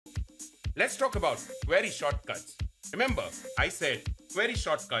Let's talk about query shortcuts. Remember, I said query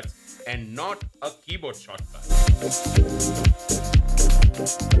shortcuts and not a keyboard shortcut.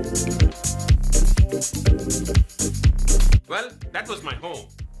 Well, that was my home.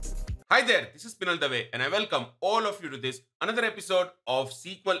 Hi there, this is Pinal Dave and I welcome all of you to this another episode of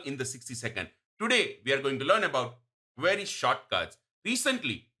SQL in the 60 Second. Today, we are going to learn about query shortcuts.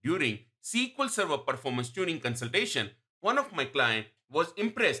 Recently, during SQL Server Performance Tuning consultation, one of my clients was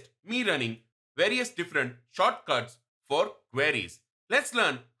impressed me running various different shortcuts for queries. Let's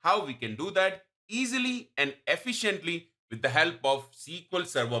learn how we can do that easily and efficiently with the help of SQL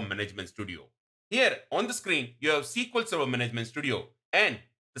Server Management Studio. Here on the screen, you have SQL Server Management Studio and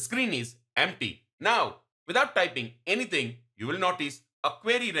the screen is empty. Now, without typing anything, you will notice a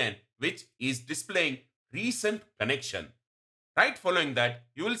query ran which is displaying recent connection. Right following that,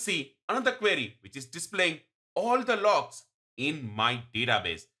 you will see another query which is displaying all the logs in my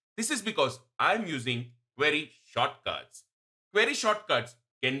database. This is because I'm using query shortcuts. Query shortcuts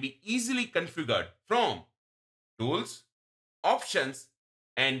can be easily configured from Tools, Options,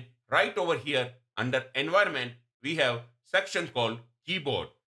 and right over here under Environment, we have section called Keyboard.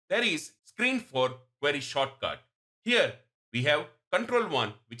 There is screen for query shortcut. Here we have Control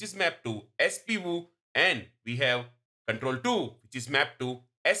 1 which is mapped to SPWO and we have Control 2 which is mapped to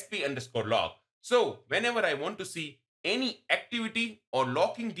SP_log. So whenever I want to see any activity or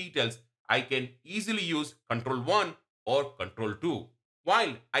logging details, I can easily use Control 1 or Control 2.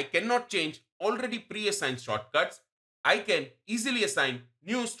 While I cannot change already pre-assigned shortcuts, I can easily assign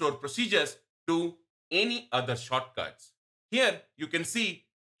new stored procedures to any other shortcuts. Here you can see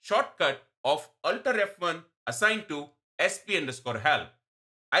shortcut of Alt F1 assigned to SP_help.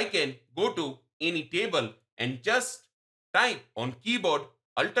 I can go to any table and just type on keyboard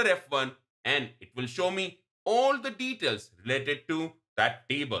Alt F1 and it will show me all the details related to that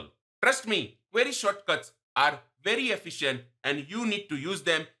table. Trust me, query shortcuts are very efficient and you need to use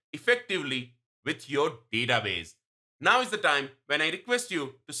them effectively with your database. Now is the time when I request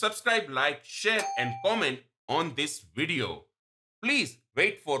you to subscribe, like, share and comment on this video. Please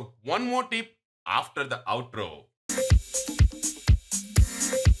wait for one more tip after the outro.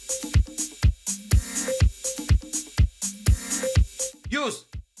 Use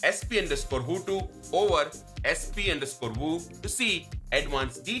SP_who2 over SP_who to see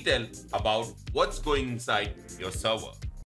advanced detail about what's going inside your server.